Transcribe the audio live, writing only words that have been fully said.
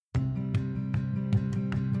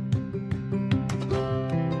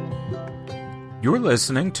You're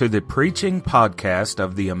listening to the preaching podcast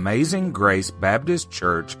of the Amazing Grace Baptist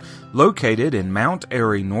Church located in Mount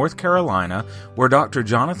Airy, North Carolina, where Dr.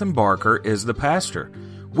 Jonathan Barker is the pastor.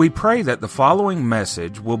 We pray that the following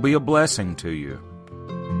message will be a blessing to you.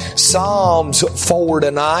 Psalms 4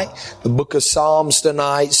 tonight, the book of Psalms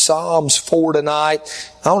tonight, Psalms 4 tonight.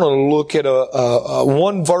 I want to look at a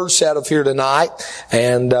one verse out of here tonight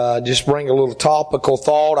and just bring a little topical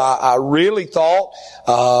thought. I really thought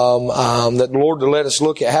that the Lord would let us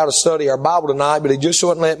look at how to study our Bible tonight, but He just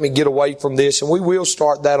wouldn't let me get away from this. And we will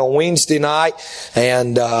start that on Wednesday night,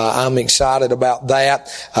 and I'm excited about that.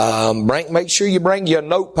 Make sure you bring your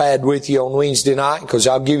notepad with you on Wednesday night, because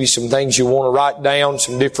I'll give you some things you want to write down,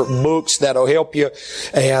 some different books that'll help you,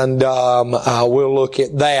 and we'll look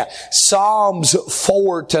at that. Psalms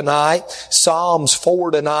 4 tonight, Psalms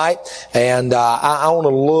 4 tonight, and I want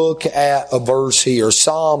to look at a verse here,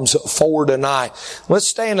 Psalms 4 tonight. Let's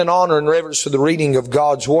stand in honor and reverence for the reading of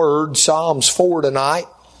God's Word, Psalms 4 tonight.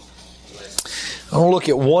 I want to look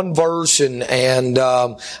at one verse and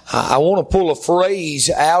I want to pull a phrase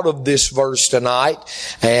out of this verse tonight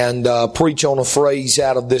and preach on a phrase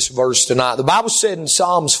out of this verse tonight. The Bible said in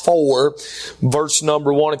Psalms 4, verse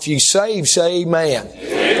number 1, if you saved, say amen.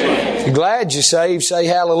 Amen. If you're glad you're saved, say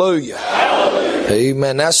hallelujah. Hallelujah.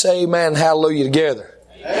 Amen. Now say amen, hallelujah together.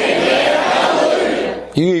 Amen.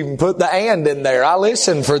 You even put the and in there. I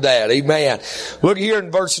listened for that. Amen. Look here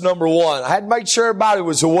in verse number 1. I had to make sure everybody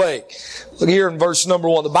was awake. Look here in verse number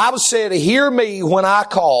 1. The Bible said, hear me when I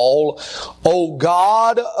call, O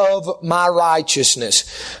God of my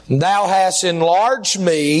righteousness. Thou hast enlarged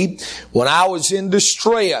me when I was in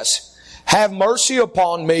distress. Have mercy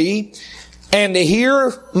upon me and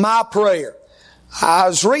hear my prayer. I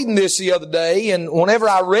was reading this the other day, and whenever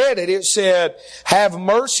I read it, it said, have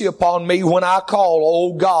mercy upon me when I call,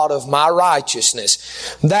 O God of my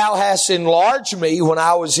righteousness. Thou hast enlarged me when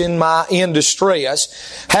I was in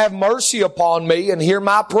distress. Have mercy upon me and hear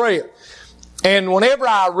my prayer. And whenever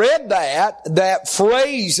I read that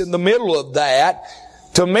phrase in the middle of that,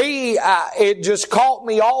 to me, it just caught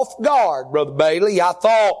me off guard, Brother Bailey. I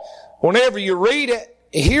thought, whenever you read it,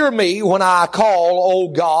 hear me when I call, O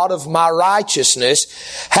God of my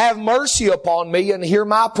righteousness. Have mercy upon me and hear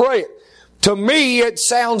my prayer. To me, it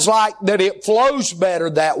sounds like that it flows better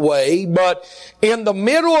that way, but in the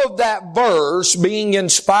middle of that verse, being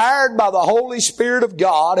inspired by the Holy Spirit of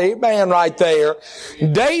God, amen, right there,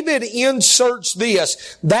 David inserts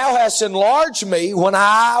this, thou hast enlarged me when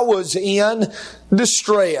I was in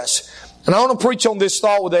distress. And I want to preach on this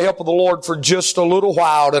thought with the help of the Lord for just a little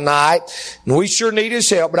while tonight. And we sure need His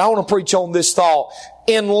help, but I want to preach on this thought.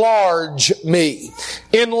 Enlarge me.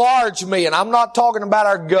 Enlarge me. And I'm not talking about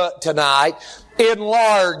our gut tonight.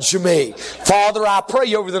 Enlarge me. Father, I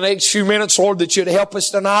pray over the next few minutes, Lord, that You'd help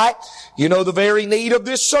us tonight. You know the very need of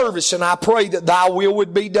this service, and I pray that Thy will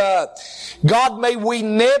would be done. God, may we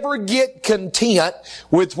never get content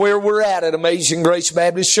with where we're at Amazing Grace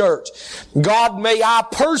Baptist Church. God, may I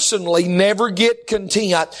personally never get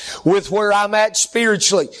content with where I'm at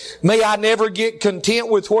spiritually. May I never get content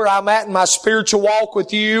with where I'm at in my spiritual walk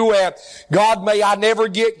with You. And God, may I never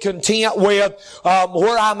get content with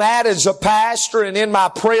where I'm at as a pastor and in my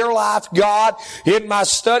prayer life, God, in my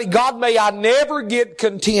study. God, may I never get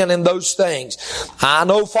content in those things. I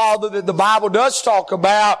know, Father, that the Bible does talk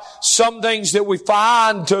about some things that we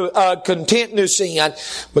find contentness in.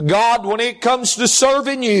 But God, when it comes to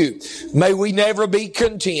serving You, may we never be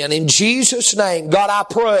content. In Jesus' name, God, I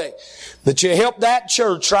pray that You help that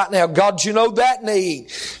church right now. God, You know that need.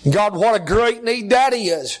 God, what a great need that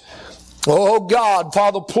is. Oh God,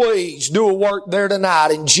 Father, please do a work there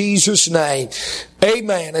tonight in Jesus' name.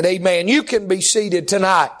 Amen and amen. You can be seated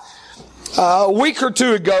tonight. A week or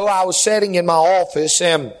two ago, I was sitting in my office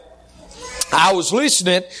and I was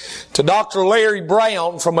listening to Dr. Larry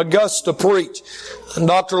Brown from Augusta preach. And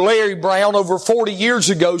Dr. Larry Brown, over 40 years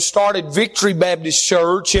ago, started Victory Baptist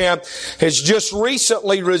Church and has just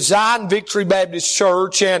recently resigned Victory Baptist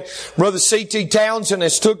Church. And Brother C.T. Townsend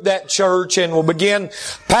has took that church and will begin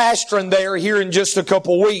pastoring there here in just a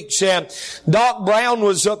couple weeks. And Doc Brown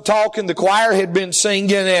was up talking. The choir had been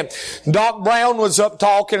singing, and Doc Brown was up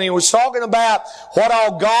talking. He was talking about what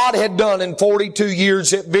all God had done in 42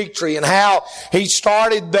 years at Victory and how He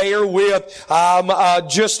started there with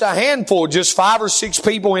just a handful, just 5 or 6 6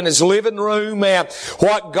 people in his living room, and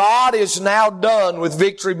what God has now done with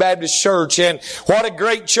Victory Baptist Church, and what a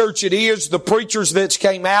great church it is. The preachers that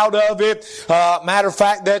came out of it. Matter of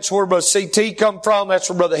fact, that's where Brother C.T. come from. That's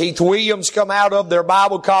where Brother Heath Williams come out of, their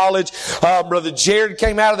Bible college. Brother Jared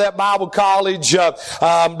came out of that Bible college.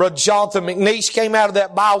 Brother Jonathan McNeese came out of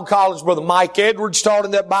that Bible college. Brother Mike Edwards taught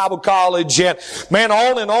in that Bible college. And man,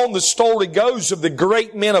 on the story goes of the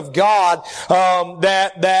great men of God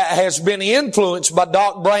that has been influenced by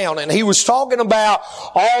Doc Brown. And he was talking about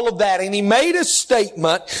all of that. And he made a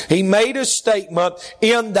statement. He made a statement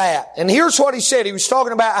in that. And here's what he said. He was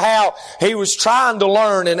talking about how he was trying to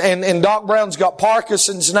learn. And Doc Brown's got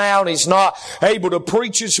Parkinson's now, and he's not able to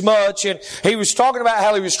preach as much. And he was talking about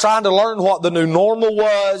how he was trying to learn what the new normal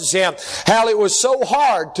was, and how it was so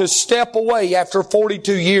hard to step away after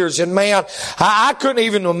 42 years. And man, I couldn't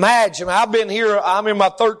even imagine. I've been here, I'm in my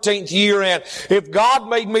 13th year, and if God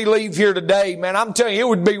made me leave here today, man, I'm telling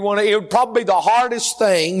you, it would probably be the hardest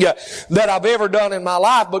thing that I've ever done in my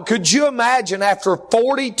life. But could you imagine after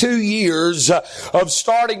 42 years of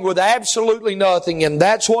starting with absolutely nothing, and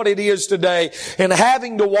that's what it is today, and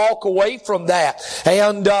having to walk away from that,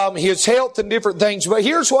 and his health and different things. But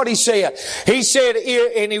here's what he said. He said,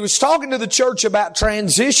 and he was talking to the church about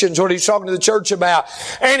transitions, what he was talking to the church about.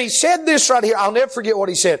 And he said this right here. I'll never forget what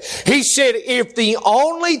he said. He said, if the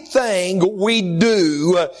only thing we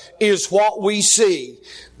do is what we see,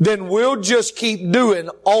 then we'll just keep doing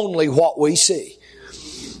only what we see.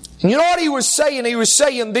 You know what he was saying? He was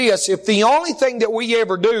saying this: if the only thing that we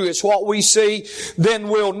ever do is what we see, then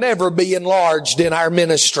we'll never be enlarged in our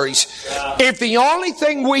ministries. If the only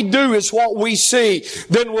thing we do is what we see,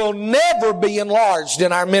 then we'll never be enlarged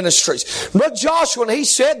in our ministries. But Josh, when he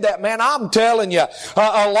said that, man, I'm telling you,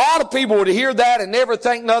 a lot of people would hear that and never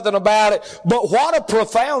think nothing about it. But what a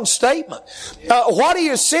profound statement. What he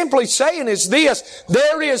is simply saying is this: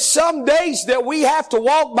 there is some days that we have to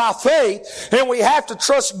walk by faith, and we have to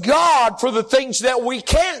trust God for the things that we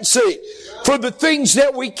can't see. For the things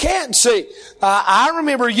that we can't see. I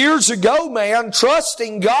remember years ago, man,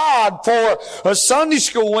 trusting God for a Sunday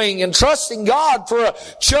school wing, and trusting God for a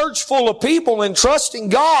church full of people, and trusting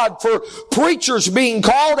God for preachers being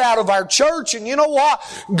called out of our church. And you know what?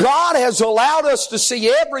 God has allowed us to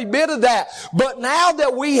see every bit of that. But now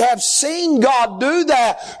that we have seen God do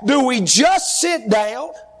that, do we just sit down?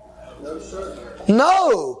 No, sir.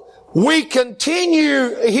 No. We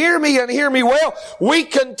continue, hear me and hear me well, we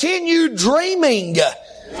continue dreaming.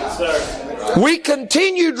 Yes, sir. We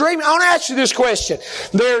continue dreaming. I want to ask you this question.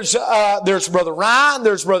 There's Brother Ryan,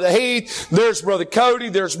 there's Brother Heath, there's Brother Cody,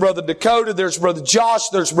 there's Brother Dakota, there's Brother Josh,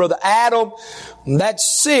 there's Brother Adam. That's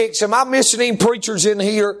 6. Am I missing any preachers in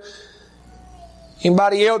here?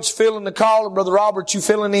 Anybody else feeling the call? Brother Robert, you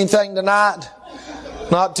feeling anything tonight?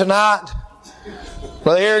 Not tonight?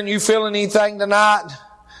 Brother Aaron, you feeling anything tonight?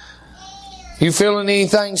 You feeling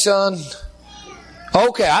anything, son?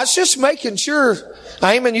 Okay, I was just making sure.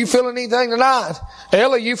 Eamon, you feeling anything tonight?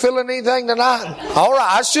 Ellie, you feeling anything tonight? All right,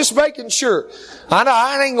 I was just making sure. I know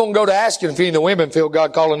I ain't going to go to asking if any of the women feel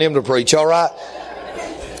God calling them to preach, all right?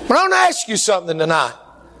 But I want to ask you something tonight.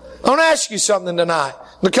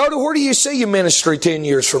 Dakota, where do you see your ministry 10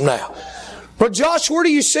 years from now? But Josh, where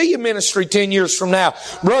do you see your ministry 10 years from now?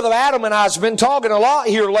 Brother Adam and I have been talking a lot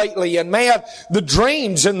here lately, and man, the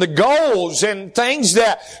dreams and the goals and things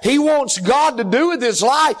that he wants God to do with his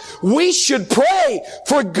life, we should pray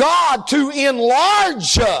for God to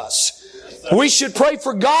enlarge us. We should pray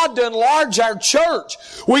for God to enlarge our church.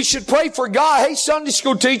 We should pray for God. Hey, Sunday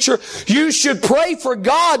school teacher, you should pray for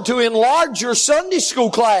God to enlarge your Sunday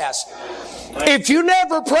school class. If you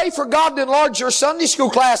never pray for God to enlarge your Sunday school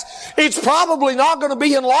class, it's probably not going to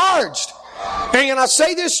be enlarged. And I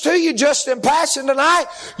say this to you just in passing tonight,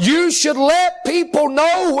 you should let people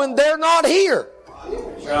know when they're not here.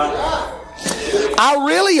 I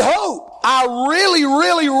really hope,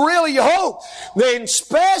 really hope that,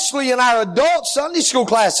 especially in our adult Sunday school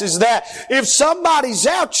classes, that if somebody's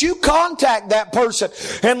out, you contact that person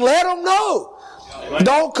and let them know.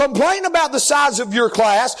 Don't complain about the size of your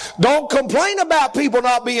class. Don't complain about people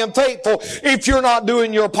not being faithful if you're not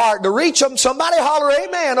doing your part to reach them. Somebody holler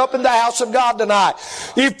amen up in the house of God tonight.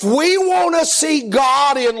 If we want to see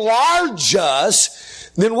God enlarge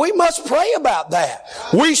us, then we must pray about that.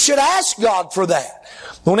 We should ask God for that.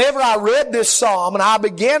 Whenever I read this psalm and I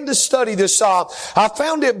began to study this psalm, I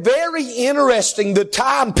found it very interesting, the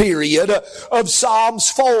time period of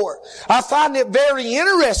Psalms 4. I find it very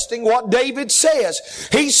interesting what David says.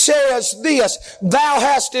 He says this: thou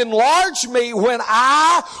hast enlarged me when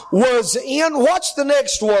I was in, what's the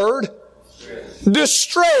next word?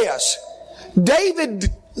 Distress.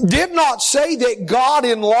 David did not say that God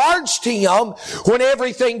enlarged him when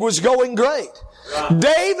everything was going great.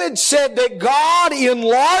 David said that God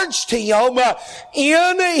enlarged him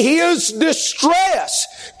in his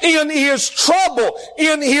distress, in his trouble,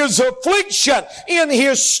 in his affliction, in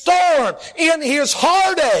his storm, in his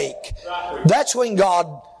heartache. That's when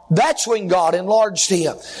God enlarged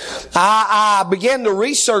him. I began to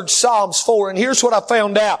research Psalms 4, and here's what I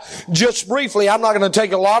found out. Just briefly, I'm not going to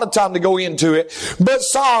take a lot of time to go into it, but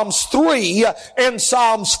Psalms 3 and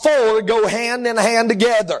Psalms 4 go hand in hand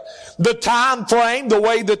together. The time frame, the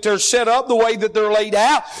way that they're set up, the way that they're laid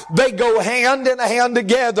out, they go hand in hand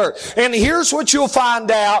together. And here's what you'll find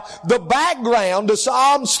out. The background to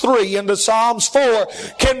Psalms 3 and to Psalms 4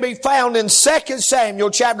 can be found in 2 Samuel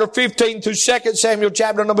chapter 15 through 2 Samuel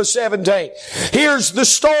chapter number 17. Here's the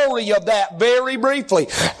story of that very briefly.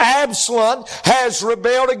 Absalom has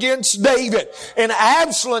rebelled against David, and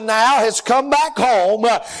Absalom now has come back home,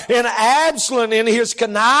 and Absalom in his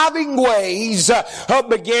conniving ways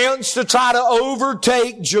begins to try to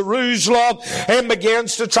overtake Jerusalem, and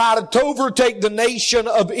begins to try to overtake the nation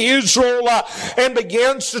of Israel, and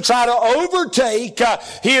begins to try to overtake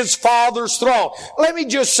his father's throne. Let me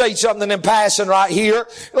just say something in passing right here.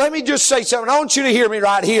 Let me just say something. I want you to hear me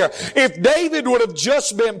right here. If David would have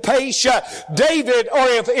just been patient,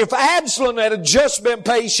 if Absalom had just been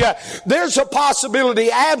patient, there's a possibility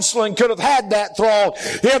Absalom could have had that throne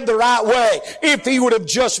in the right way if he would have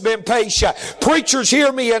just been patient. Preachers,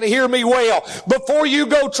 hear me and hear me well. Before you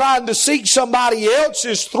go trying to seek somebody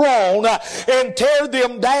else's throne and tear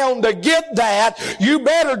them down to get that, you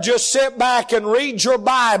better just sit back and read your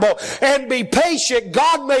Bible and be patient.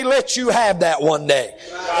 God may let you have that one day.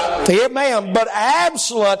 Amen. But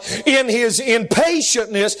Absalom, in his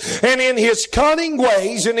impatientness and in his cunning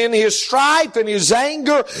ways and in his strife and his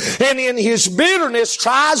anger and in his bitterness,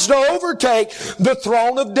 tries to overtake the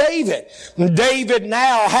throne of David. David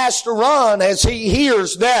now has to run as he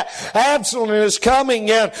hears that Absalom is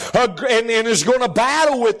coming and is going to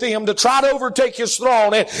battle with him to try to overtake his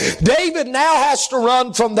throne. And David now has to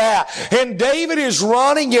run from that. And David is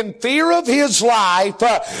running in fear of his life,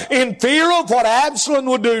 in fear of what Absalom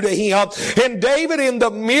would do to him. And David, in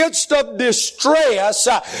the midst of distress,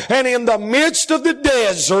 and in the midst of the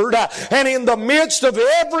desert, and in the midst of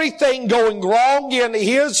everything going wrong in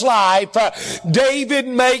his life, David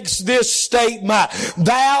makes this statement: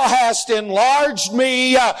 "Thou hast enlarged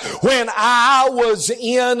me when I was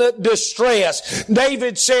in distress."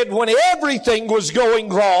 David said when everything was going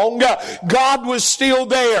wrong, God was still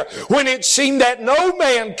there. When it seemed that no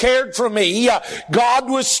man cared for me, God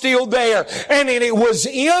was still there. And it was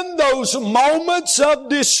in those moments of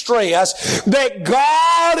distress that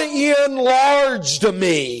God enlarged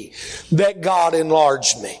me.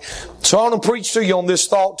 So I want to preach to you on this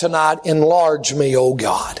thought tonight. Enlarge me, O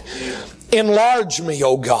God. Enlarge me,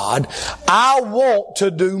 O God. I want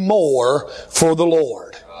to do more for the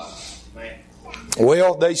Lord.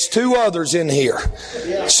 Well, there's two others in here.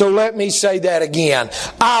 So let me say that again.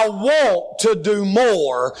 I want to do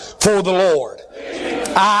more for the Lord.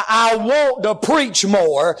 I want to preach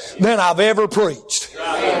more than I've ever preached.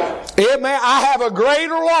 Amen. I have a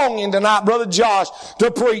greater longing tonight, Brother Josh, to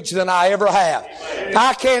preach than I ever have.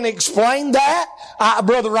 I can't explain that.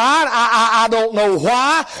 Brother Ryan, I don't know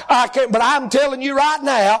why. But I'm telling you right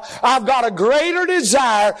now, I've got a greater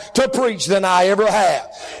desire to preach than I ever have.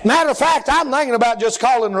 Matter of fact, I'm thinking about just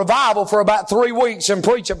calling revival for about 3 weeks and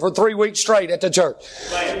preaching for 3 weeks straight at the church.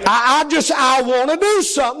 I want to do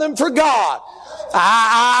something for God.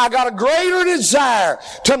 I got a greater desire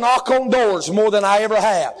to knock on doors more than I ever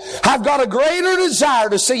have. I've got a greater desire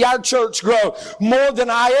to see our church grow more than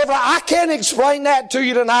I can't explain that to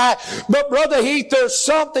you tonight. But Brother Heath, there's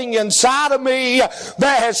something inside of me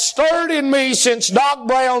that has stirred in me since Doc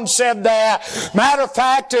Brown said that. Matter of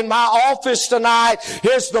fact, in my office tonight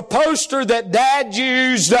is the poster that Dad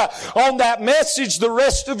used on that message, "The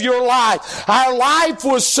Rest of Your Life." Our life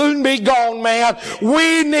will soon be gone, man.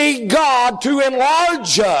 We need God to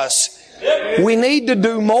enlarge us. We need to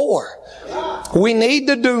do more. We need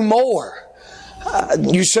to do more.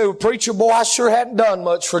 You say, "Well, preacher, boy, I sure hadn't done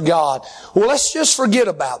much for God." Well, let's just forget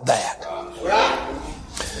about that.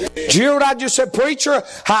 Did you hear what I just said? "Preacher,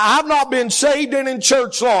 I've not been saved and in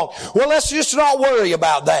church long." Well, let's just not worry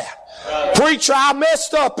about that. "Preacher, I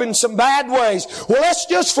messed up in some bad ways." Well, let's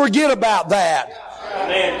just forget about that.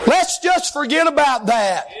 Let's just forget about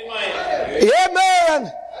that.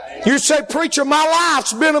 Amen. You say, "Preacher, my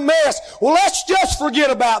life's been a mess." Well, let's just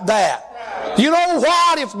forget about that. You know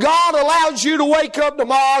what? If God allows you to wake up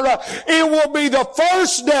tomorrow, it will be the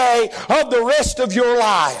first day of the rest of your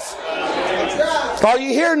life. Are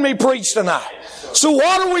you hearing me preach tonight? So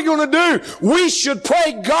what are we going to do? We should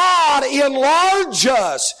pray, God, enlarge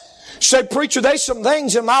us. Say, preacher, there's some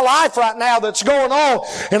things in my life right now that's going on,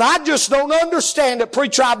 and I just don't understand it.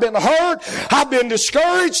 Preacher, I've been hurt. I've been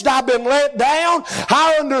discouraged. I've been let down.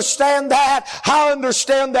 I understand that. I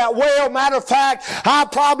understand that well. Matter of fact, I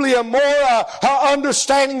probably am more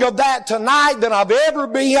understanding of that tonight than I've ever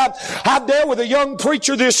been. I've dealt with a young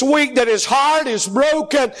preacher this week that his heart is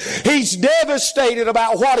broken. He's devastated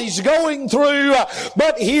about what he's going through.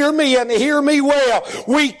 But hear me and hear me well.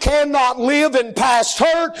 We cannot live in past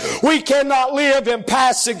hurt. We cannot live in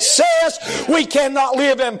past success. We cannot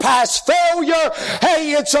live in past failure.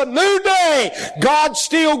 Hey, it's a new day. God's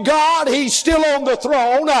still God. He's still on the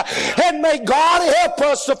throne. And may God help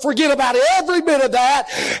us to forget about every bit of that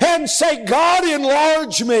and say, God,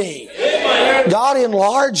 enlarge me. God,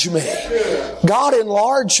 enlarge me. God,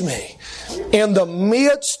 enlarge me. In the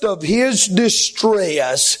midst of his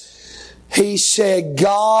distress, he said,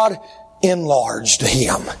 God enlarged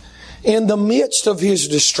him. In the midst of his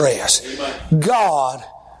distress, God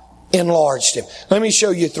enlarged him. Let me show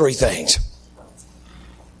you three things.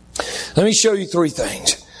 Let me show you three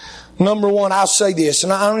things. Number one, I'll say this,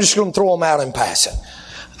 and I'm just going to throw them out in passing.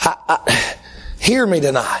 Hear me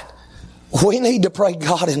tonight. We need to pray,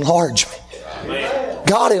 God enlarge me.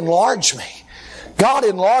 God enlarge me. God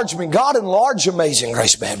enlarge me. God enlarge Amazing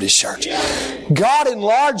Grace Baptist Church. God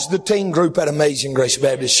enlarge the teen group at Amazing Grace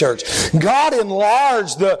Baptist Church. God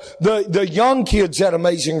enlarge the young kids at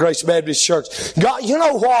Amazing Grace Baptist Church. God, you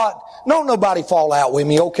know what? Don't nobody fall out with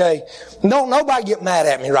me, okay? Don't nobody get mad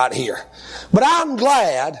at me right here. But I'm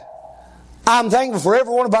glad. I'm thankful for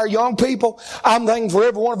every one of our young people. I'm thankful for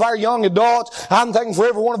every one of our young adults. I'm thankful for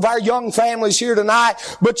every one of our young families here tonight.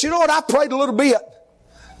 But you know what? I prayed a little bit.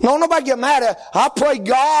 No, nobody get mad at it. I pray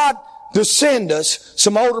God to send us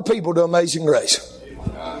some older people to Amazing Grace.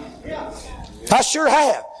 I sure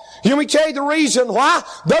have. Let me tell you the reason why.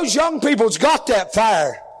 Those young people's got that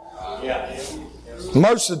fire.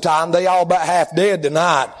 Most of the time, they all about half dead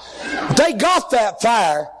tonight. They got that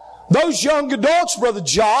fire. Those young adults, Brother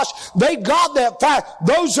Josh, they got that fire.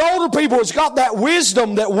 Those older people has got that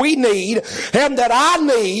wisdom that we need and that I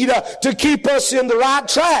need to keep us in the right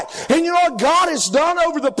track. And you know what God has done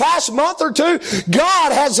over the past month or two?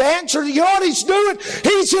 God has answered. You know what He's doing?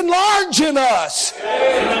 He's enlarging us.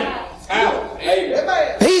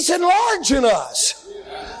 He's enlarging us.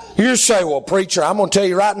 You say, well, preacher, I'm going to tell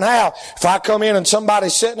you right now, if I come in and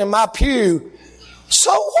somebody's sitting in my pew,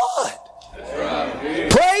 so what?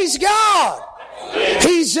 Praise God.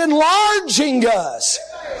 He's enlarging us.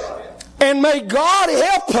 And may God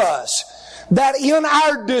help us that in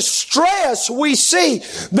our distress we see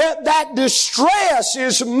that distress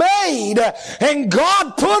is made and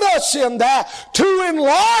God put us in that to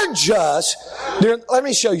enlarge us. Let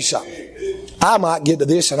me show you something. I might get to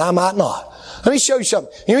this and I might not. Let me show you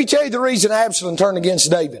something. Let me tell you the reason Absalom turned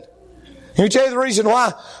against David. Let me tell you the reason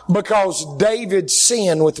why. Because David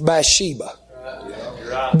sinned with Bathsheba.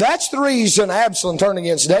 That's the reason Absalom turned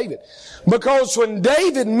against David. Because when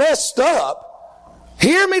David messed up,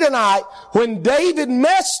 hear me tonight, when David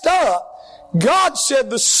messed up, God said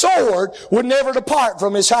the sword would never depart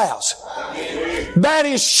from his house. That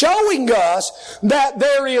is showing us that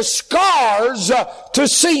there is scars to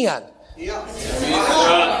sin.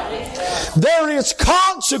 There is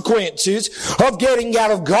consequences of getting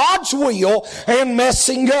out of God's will and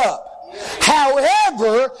messing up.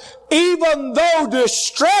 However, even though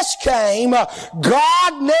distress came,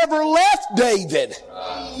 God never left David.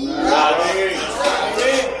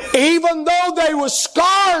 Even though there were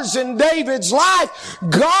scars in David's life,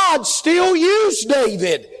 God still used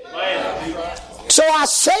David. So I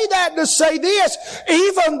say that to say this,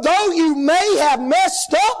 even though you may have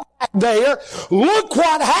messed up back there, look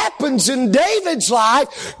what happens in David's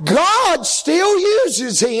life. God still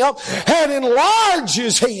uses him and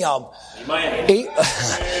enlarges him.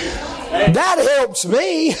 That helps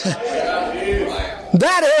me.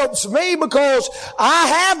 That helps me because I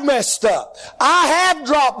have messed up. I have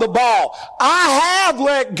dropped the ball. I have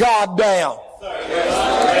let God down.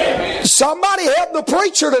 Somebody help the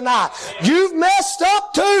preacher tonight. You've messed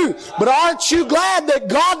up too, but aren't you glad that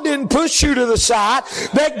God didn't push you to the side,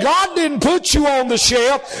 that God didn't put you on the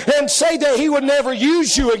shelf and say that He would never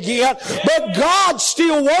use you again, but God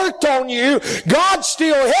still worked on you, God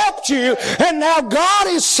still helped you, and now God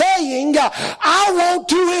is saying, I want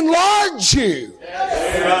to enlarge you.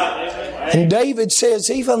 And David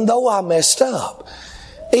says, even though I messed up,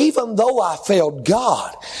 even though I failed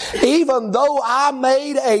God, even though I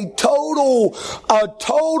made a total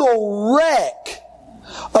wreck,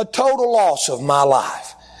 a total loss of my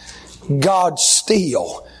life, God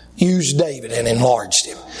still used David and enlarged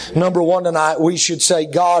him. Number one tonight, we should say,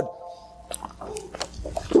 God,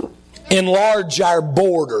 enlarge our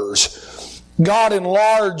borders. God,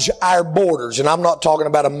 enlarge our borders. And I'm not talking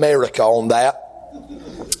about America on that.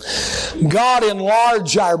 God,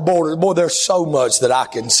 enlarge our borders. Boy, there's so much that I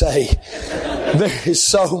can say. There is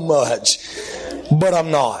so much. But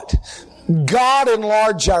I'm not. God,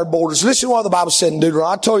 enlarge our borders. Listen to what the Bible said in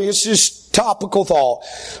Deuteronomy. I told you, it's just topical thought.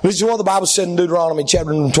 Listen to what the Bible said in Deuteronomy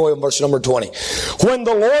chapter 12, verse number 20. When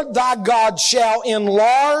the Lord thy God shall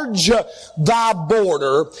enlarge thy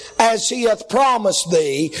border as he hath promised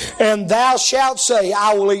thee, and thou shalt say,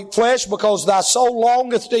 I will eat flesh, because thy soul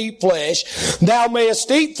longeth to eat flesh. Thou mayest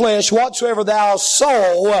eat flesh whatsoever thy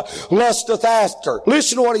soul lusteth after.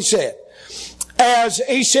 Listen to what he said. As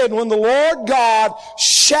he said, when the Lord God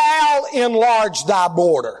shall enlarge thy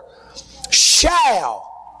border. Shall.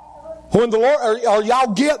 When the Lord, are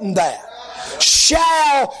y'all getting that?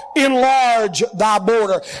 Shall enlarge thy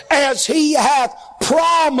border as he hath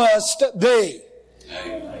promised thee.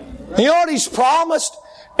 You know what he's promised?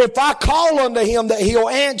 If I call unto him, that he'll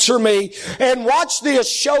answer me. And watch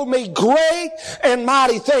this, show me great and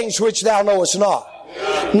mighty things which thou knowest not.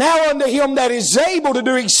 Now unto him that is able to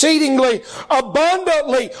do exceedingly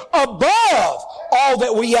abundantly above all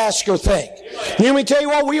that we ask or think. Let me tell you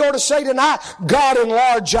what we ought to say tonight. God,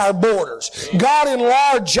 enlarge our borders. God,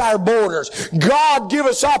 enlarge our borders. God, give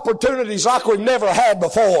us opportunities like we've never had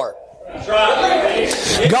before.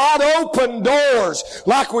 God, open doors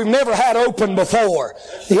like we've never had open before.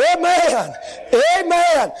 Amen.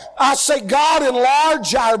 Amen. I say, God,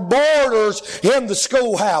 enlarge our borders in the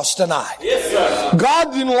schoolhouse tonight.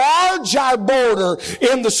 God, enlarge our border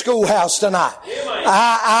in the schoolhouse tonight.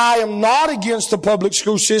 I am not against the public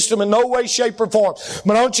school system in no way, shape, or form.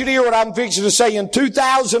 But I want you to hear what I'm fixing to say. In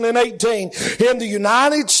 2018, in the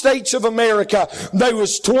United States of America, there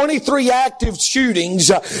was 23 active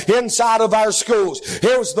shootings inside of our schools.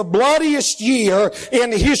 It was the bloodiest year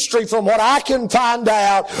in history from what I can find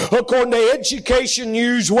out, according to Education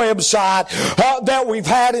News website, that we've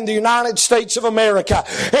had in the United States of America.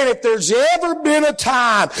 And if there's ever been a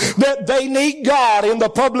time that they need God in the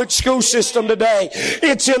public school system today,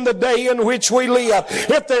 it's in the day in which we live.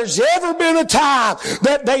 If there's ever been a time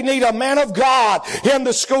that they need a man of God in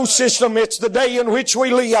the school system, it's the day in which we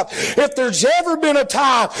live. If there's ever been a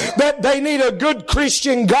time that they need a good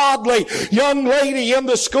Christian, godly young lady in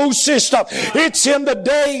the school system, it's in the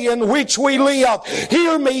day in which we live.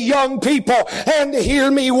 Hear me, young people, and hear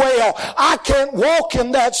me well. I can't walk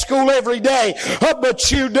in that school every day, but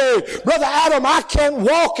you do. Brother Adam, I can't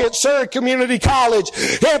walk at Surrey Community College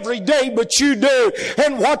every day, but you do.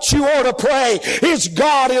 And what you ought to pray is,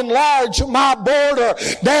 God, enlarge my border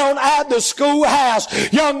down at the schoolhouse.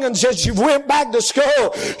 Young'uns, as you went back to school,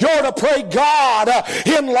 you ought to pray, God,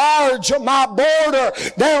 enlarge my border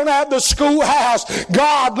down at the schoolhouse.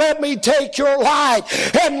 God, let me take your light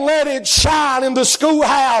and let it shine in the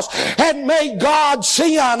schoolhouse, and may God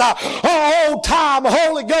send old time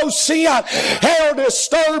Holy Ghost send hell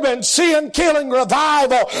disturbing, sin killing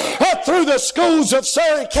revival through the schools of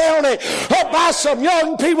Surrey County by some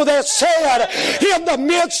young people that said, in the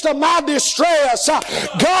midst of my distress,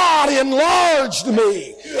 God enlarged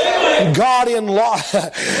me. God enlarged.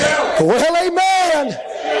 Well,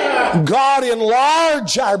 amen. God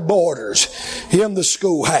enlarge our borders in the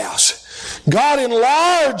schoolhouse. God,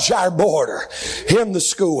 enlarge our border in the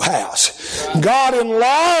schoolhouse. God,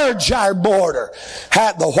 enlarge our border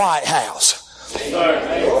at the White House.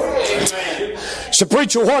 So,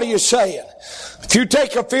 preacher, what are you saying? If you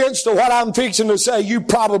take offense to what I'm fixing to say, you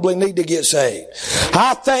probably need to get saved.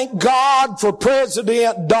 I thank God for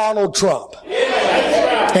President Donald Trump.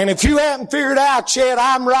 And if you haven't figured out yet,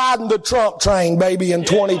 I'm riding the Trump train, baby, in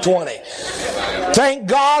 2020. Thank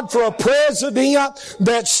God for a president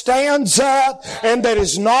that stands up and that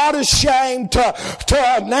is not ashamed to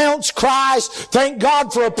announce Christ. Thank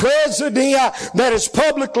God for a president that has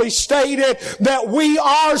publicly stated that we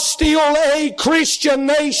are still a Christian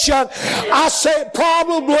nation. I say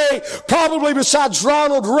probably besides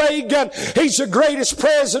Ronald Reagan, he's the greatest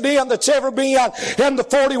president that's ever been in the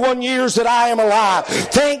 41 years that I am alive.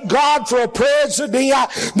 Thank God for a president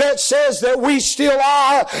that says that we still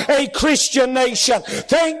are a Christian nation.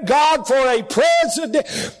 Thank God for a president.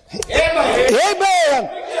 Amen.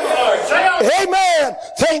 Amen.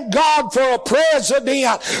 Thank God for a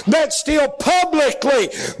president that still publicly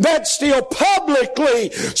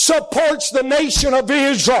supports the nation of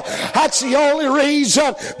Israel.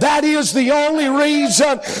 That is the only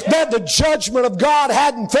reason that the judgment of God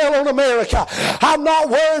hadn't fell on America. I'm not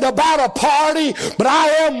worried about a party, but I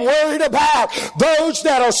am worried about those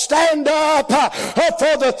that'll stand up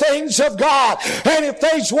for the things of God. And if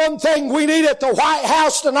there's one thing we need at the White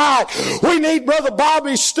House tonight, we need Brother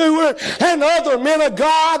Bobby Stewart and other men of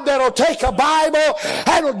God that'll take a Bible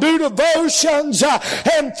and will do devotions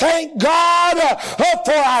and thank God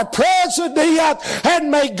for our president, and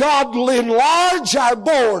may God enlarge our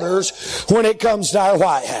borders when it comes to our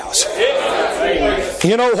White House.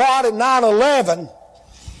 You know what? In 9/11,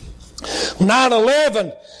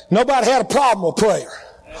 nobody had a problem with prayer.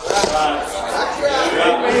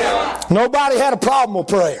 Nobody had a problem with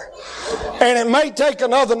prayer. And it may take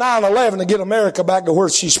another 9/11 to get America back to where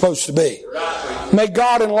she's supposed to be. May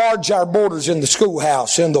God enlarge our borders in the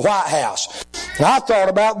schoolhouse, in the White House. And I thought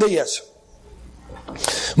about this.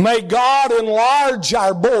 May God enlarge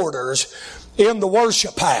our borders in the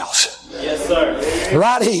worship house. Yes, sir.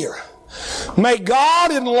 Right here. May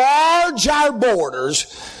God enlarge our borders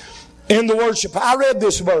in the worship. I read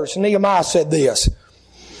this verse. Nehemiah said this.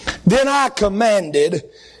 Then I commanded,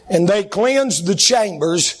 and they cleansed the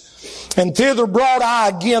chambers, and thither brought I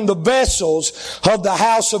again the vessels of the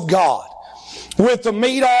house of God, with the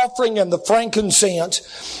meat offering and the frankincense.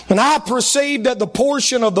 And I perceived that the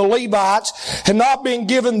portion of the Levites had not been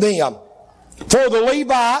given them. For the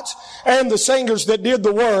Levites and the singers that did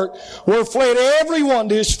the work were fled every one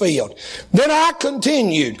to his field. Then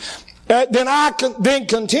continued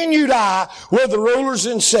I with the rulers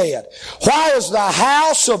and said, why is the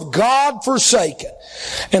house of God forsaken?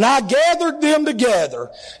 And I gathered them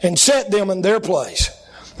together and set them in their place.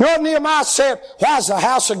 You know what Nehemiah said? Why is the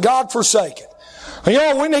house of God forsaken? You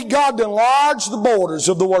know, we need God to enlarge the borders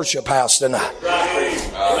of the worship house tonight.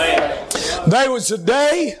 There was a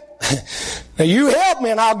day, now you help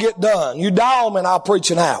me and I'll get done. You dial me and I'll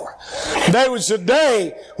preach an hour. There was a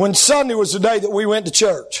day when Sunday was the day that we went to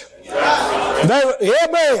church.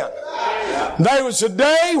 Amen. There was a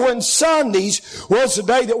day when Sundays was the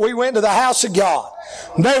day that we went to the house of God.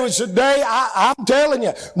 There was a day, I'm telling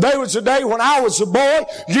you, there was a day when I was a boy,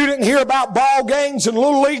 you didn't hear about ball games and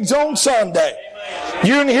little leagues on Sunday.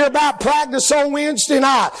 You didn't hear about practice on Wednesday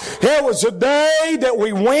night. It was a day that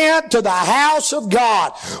we went to the house of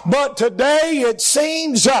God. But today it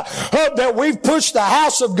seems that we've pushed the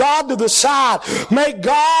house of God to the side. May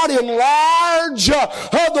God enlarge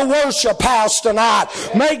the worship house tonight.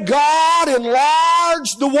 May God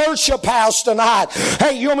enlarge the worship house tonight.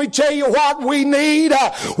 Hey, you want me to tell you what we need?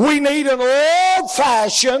 We need an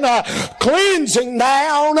old-fashioned cleansing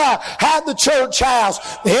down at the church house.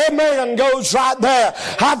 Amen goes right there.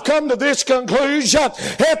 I've come to this conclusion.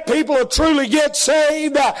 If people will truly get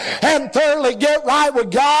saved and thoroughly get right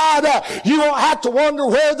with God, you won't have to wonder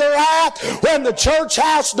where they're at when the church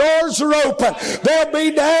house doors are open. They'll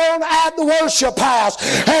be down at the worship house.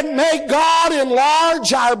 And may God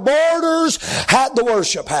enlarge our borders at the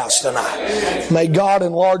worship house tonight. May God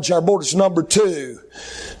enlarge our borders. Number two,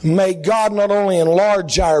 may God not only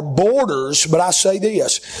enlarge our borders, but I say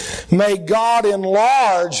this, may God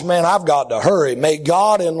enlarge, man, I've got to hurry. May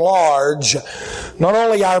God enlarge not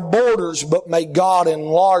only our borders, but may God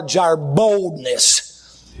enlarge our boldness.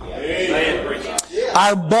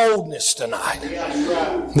 Our boldness tonight.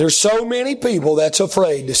 There's so many people that's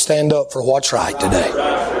afraid to stand up for what's right today.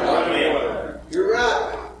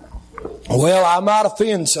 Well, I might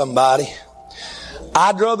offend somebody.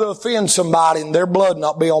 I'd rather offend somebody and their blood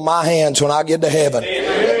not be on my hands when I get to heaven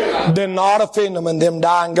than not offend them and them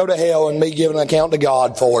die and go to hell and me give an account to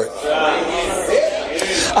God for it.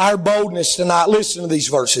 Our boldness tonight. Listen to these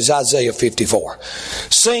verses. Isaiah 54.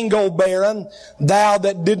 Sing, O barren, thou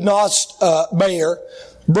that did not bear.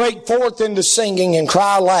 Break forth into singing and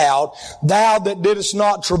cry aloud, thou that didst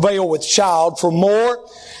not travail with child, for more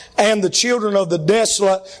and the children of the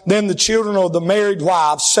desolate than the children of the married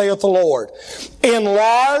wives, saith the Lord.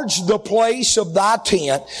 Enlarge the place of thy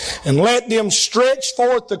tent, and let them stretch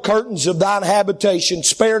forth the curtains of thine habitation.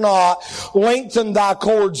 Spare not, lengthen thy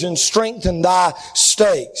cords, and strengthen thy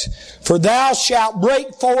stakes. For thou shalt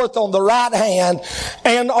break forth on the right hand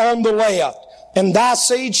and on the left. And thy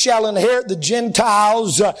seed shall inherit the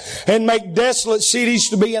Gentiles, and make desolate cities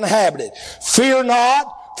to be inhabited. Fear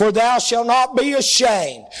not, for thou shalt not be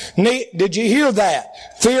ashamed. Did you hear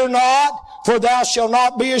that? Fear not, for thou shalt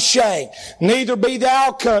not be ashamed. Neither be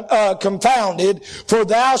thou confounded, for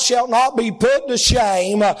thou shalt not be put to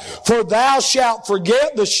shame. For thou shalt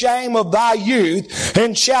forget the shame of thy youth,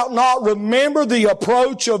 and shalt not remember the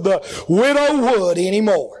approach of the widowhood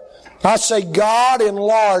anymore. I say, God,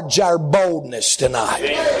 enlarge our boldness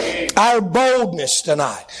tonight. Our boldness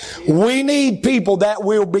tonight. We need people that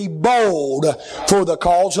will be bold for the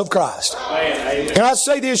cause of Christ. And I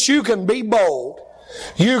say this, you can be bold.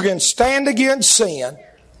 You can stand against sin.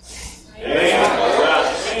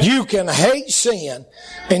 You can hate sin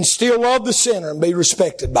and still love the sinner and be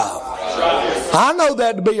respected by him. I know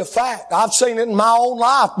that to be a fact. I've seen it in my own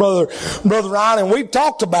life, Brother Ryan, and we've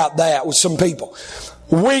talked about that with some people.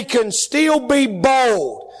 We can still be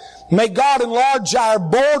bold. May God enlarge our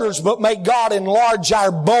borders, but may God enlarge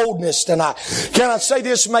our boldness tonight. Can I say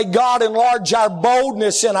this? May God enlarge our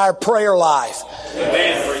boldness in our prayer life.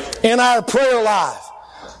 In our prayer life.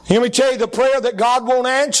 Let me tell you, the prayer that God won't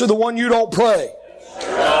answer, the one you don't pray.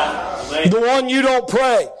 The one you don't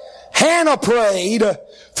pray. Hannah prayed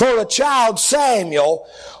for a child, Samuel,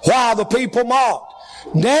 while the people mocked.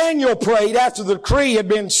 Daniel prayed after the decree had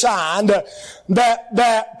been signed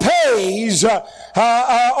that pays or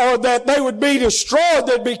that they would be destroyed,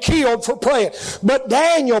 they'd be killed for praying. But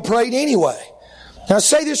Daniel prayed anyway. Now I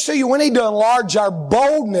say this to you, we need to enlarge our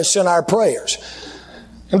boldness in our prayers.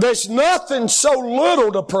 And there's nothing so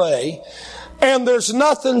little to pray, and there's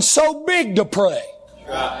nothing so big to pray.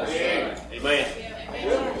 Amen.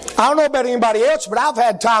 I don't know about anybody else, but I've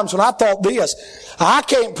had times when I thought this, I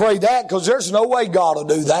can't pray that because there's no way God will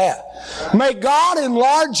do that. May God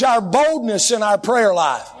enlarge our boldness in our prayer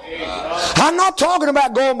life. I'm not talking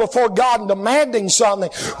about going before God and demanding something.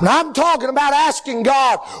 I'm talking about asking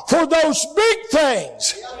God for those big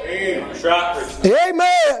things.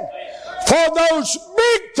 Amen. For those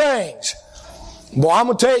big things. Boy, I'm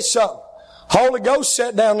going to tell you something. Holy Ghost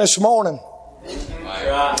sat down this morning.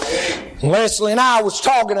 Leslie and I was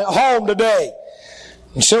talking at home today.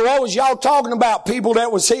 And so what was y'all talking about, people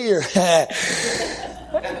that was here?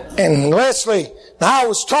 And Leslie and I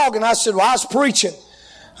was talking. I said, well, I was preaching.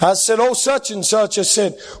 I said, oh, such and such. I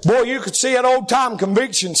said, boy, you could see that old time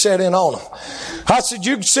conviction set in on them. I said,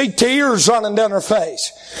 you could see tears running down her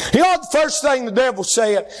face. You know what the first thing the devil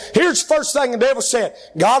said? Here's the first thing the devil said.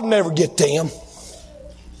 God will never get them.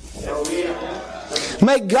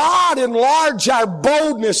 May God enlarge our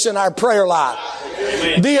boldness in our prayer life.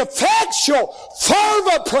 Amen. The effectual,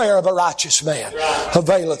 fervent prayer of a righteous man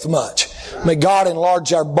availeth much. May God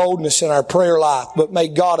enlarge our boldness in our prayer life, but may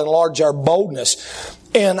God enlarge our boldness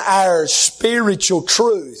in our spiritual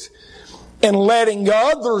truth and letting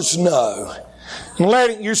others know.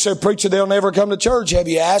 And you say, preacher, they'll never come to church. Have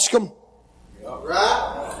you asked them?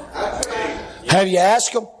 Have you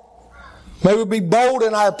asked them? May we be bold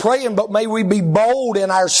in our praying, but may we be bold in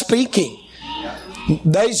our speaking.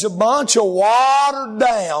 There's a bunch of watered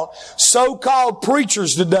down so-called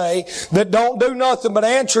preachers today that don't do nothing but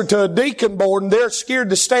answer to a deacon board, and they're scared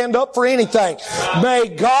to stand up for anything. May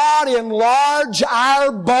God enlarge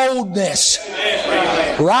our boldness.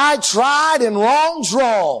 Right's right and wrong's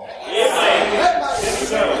wrong.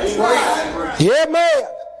 Amen.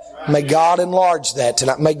 May God enlarge that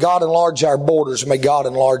tonight. May God enlarge our borders. May God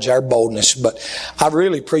enlarge our boldness. But I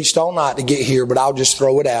really preached all night to get here, but I'll just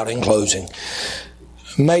throw it out in closing.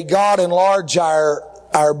 May God enlarge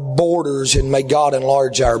our borders, and may God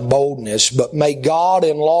enlarge our boldness, but may God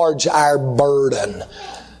enlarge our burden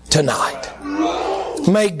tonight.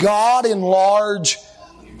 May God enlarge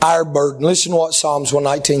our burden. Listen to what Psalms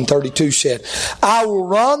 119:32 said. I will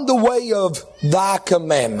run the way of thy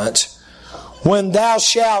commandments when thou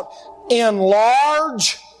shalt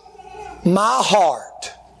enlarge my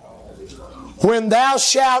heart. When thou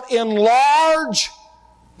shalt enlarge,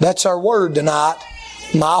 that's our word tonight,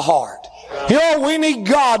 my heart. You know, we need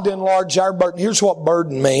God to enlarge our burden. Here's what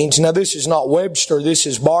burden means. Now, this is not Webster, this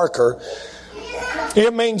is Barker.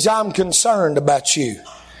 It means I'm concerned about you.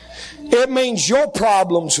 It means your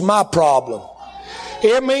problem's my problem.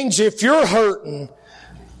 It means if you're hurting,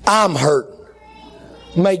 I'm hurting.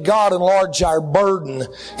 May God enlarge our burden.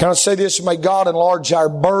 Can I say this? May God enlarge our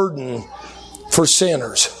burden for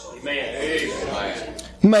sinners. Amen.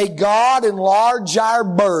 May God enlarge our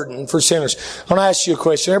burden for sinners. I want to ask you a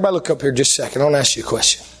question. Everybody look up here just a second. I want to ask you a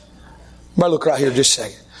question. Everybody look right here just a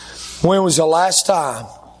second. When was the last time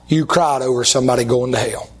you cried over somebody going to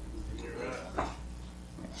hell?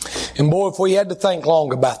 And boy, if we had to think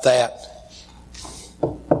long about that,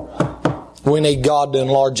 we need God to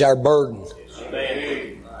enlarge our burden.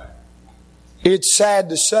 It's sad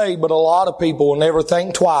to say, but a lot of people will never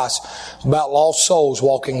think twice about lost souls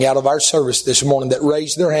walking out of our service this morning that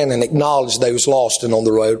raised their hand and acknowledged they was lost and on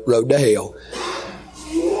the road to hell.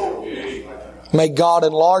 May God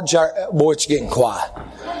enlarge our... Boy, it's getting quiet.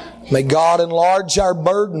 May God enlarge our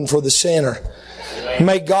burden for the sinner.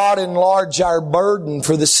 May God enlarge our burden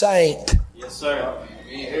for the saint. Yes, sir.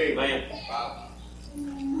 Amen.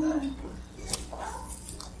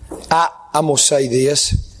 I'm going to say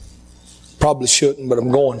this. Probably shouldn't, but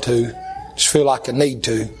I'm going to. Just feel like I need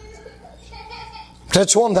to.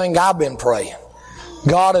 That's one thing I've been praying.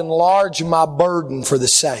 God, enlarge my burden for the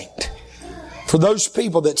saint. For those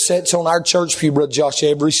people that sits on our church pew, Brother Josh,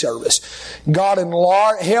 every service. God,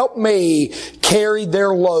 help me carry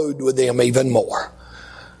their load with them even more.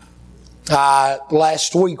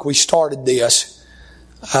 Last week we started this.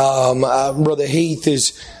 Brother Heath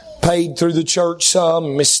is paid through the church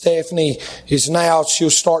some. Miss Stephanie she'll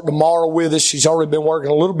start tomorrow with us. She's already been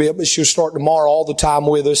working a little bit, but she'll start tomorrow all the time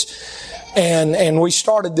with us. And we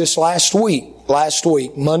started this last week,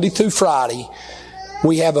 Monday through Friday.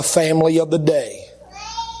 We have a family of the day.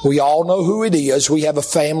 We all know who it is. We have a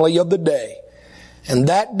family of the day. And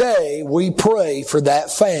that day we pray for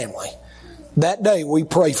that family. That day we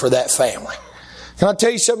pray for that family. Can I tell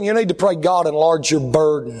you something? You need to pray, God, enlarge your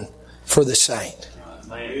burden for the saint.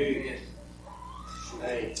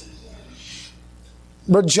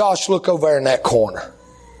 Brother Josh, look over there in that corner.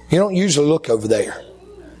 You don't usually look over there.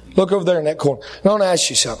 Look over there in that corner. I want to ask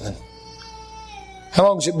you something. How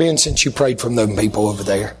long has it been since you prayed from them people over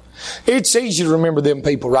there? It's easy to remember them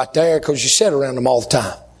people right there because you sit around them all the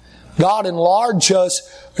time. God, enlarge us.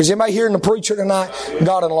 Is anybody hearing the preacher tonight?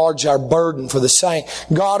 God, enlarge our burden for the saint.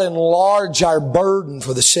 God, enlarge our burden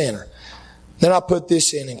for the sinner. Then I put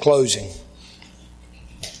this in closing.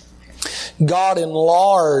 God,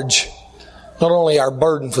 enlarge not only our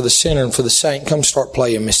burden for the sinner and for the saint. Come start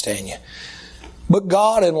playing, Miss Tanya. But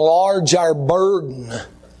God, enlarge our burden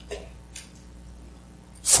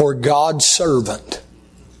for God's servant.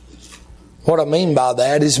 What I mean by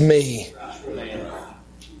that is me.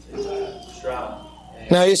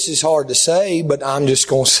 Now, this is hard to say, but I'm just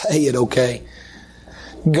going to say it, okay?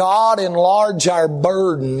 God, enlarge our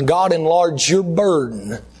burden. God, enlarge your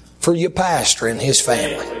burden for your pastor and his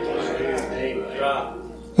family.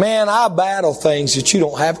 Man, I battle things that you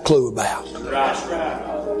don't have a clue about.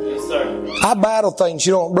 I battle things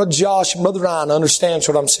you don't... Brother Josh and Brother Ryan understands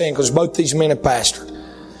what I'm saying because both these men have pastored.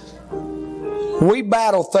 We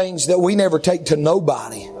battle things that we never take to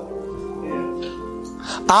nobody.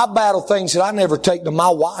 I battle things that I never take to my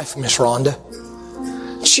wife, Miss Rhonda.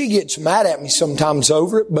 She gets mad at me sometimes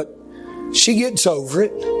over it, but she gets over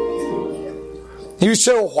it. You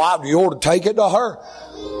say, well, why do you ought to take it to her?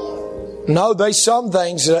 No, there's some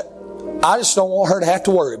things that I just don't want her to have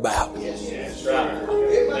to worry about.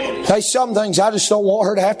 There's some things I just don't want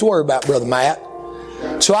her to have to worry about, Brother Matt.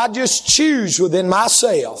 So I just choose within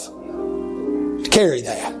myself to carry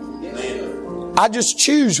that. I just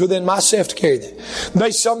choose within myself to carry that.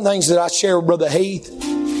 There's some things that I share with Brother Heath,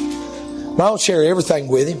 but I don't share everything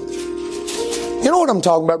with him. You know what I'm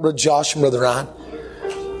talking about, Brother Josh and Brother Ryan?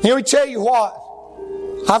 Let me tell you what.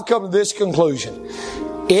 I've come to this conclusion.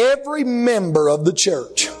 Every member of the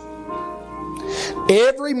church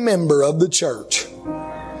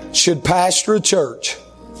should pastor a church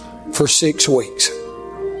for 6 weeks.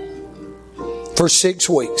 For 6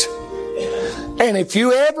 weeks. And if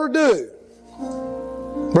you ever do,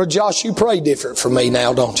 Brother Josh, you pray different for me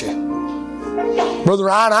now, don't you? Brother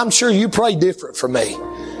Ryan, I'm sure you pray different for me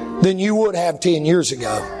than you would have 10 years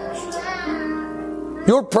ago.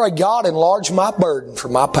 You'll pray, God, enlarge my burden for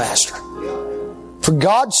my pastor. For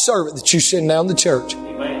God's servant that you send down the church.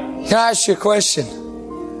 Can I ask you a question?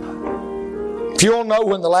 If you don't know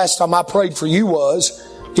when the last time I prayed for you was,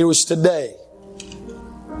 it was today.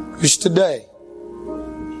 It was today.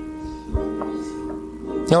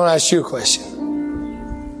 I want to ask you a question.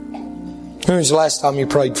 When was the last time you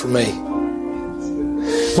prayed for me?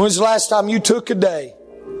 When was the last time you took a day?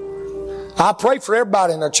 I pray for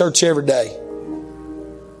everybody in our church every day.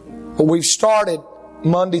 But we've started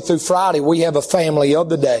Monday through Friday. We have a family of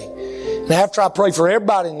the day. And after I pray for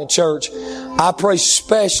everybody in the church, I pray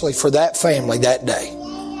specially for that family that day.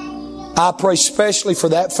 I pray specially for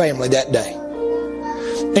that family that day.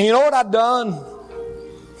 And you know what I've done?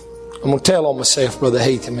 I'm going to tell on myself, Brother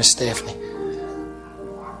Heath and Miss Stephanie.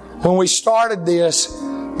 When we started this,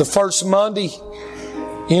 the first Monday,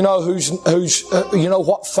 you know you know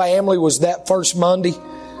what family was that first Monday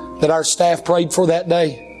that our staff prayed for that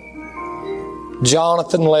day?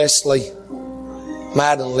 Jonathan, Leslie,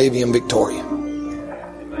 Madeline, Livia, and Victoria.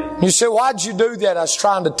 You say, why'd you do that? I was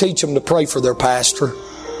trying to teach them to pray for their pastor.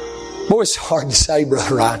 Boy, it's hard to say,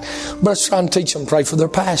 Brother Ryan. But I was trying to teach them to pray for their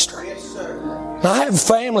pastor. Now, I have a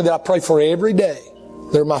family that I pray for every day.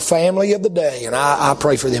 They're my family of the day, and I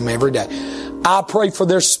pray for them every day. I pray for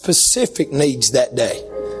their specific needs that day.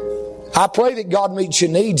 I pray that God meets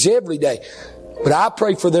your needs every day. But I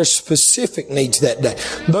pray for their specific needs that day.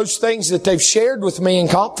 Those things that they've shared with me in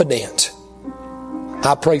confidence.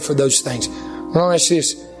 I pray for those things. When I ask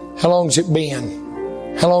this, how long's it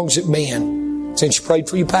been? How long's it been since you prayed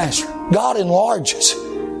for your pastor? God enlarges.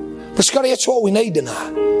 But Scotty, that's what we need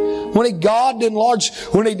tonight. We need God to enlarge.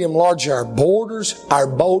 We need to enlarge our borders, our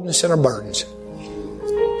boldness, and our burdens.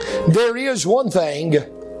 There is one thing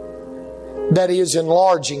that is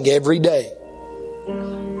enlarging every day.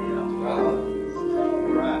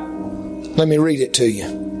 Let me read it to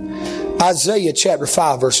you. Isaiah chapter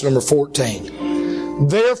 5 verse number 14.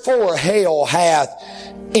 Therefore hell hath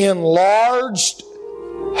enlarged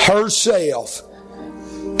herself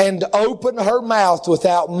and opened her mouth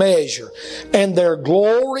without measure, and their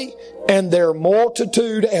glory and their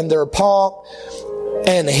multitude and their pomp,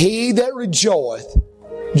 and he that rejoiceth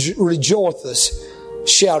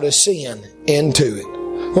shall descend into it.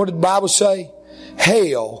 What did the Bible say?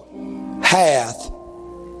 Hell hath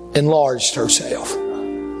enlarged herself.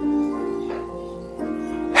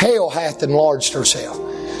 Hell hath enlarged herself.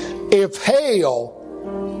 If hell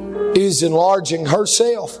is enlarging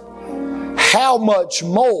herself, how much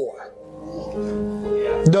more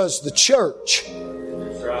does the church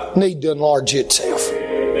need to enlarge itself?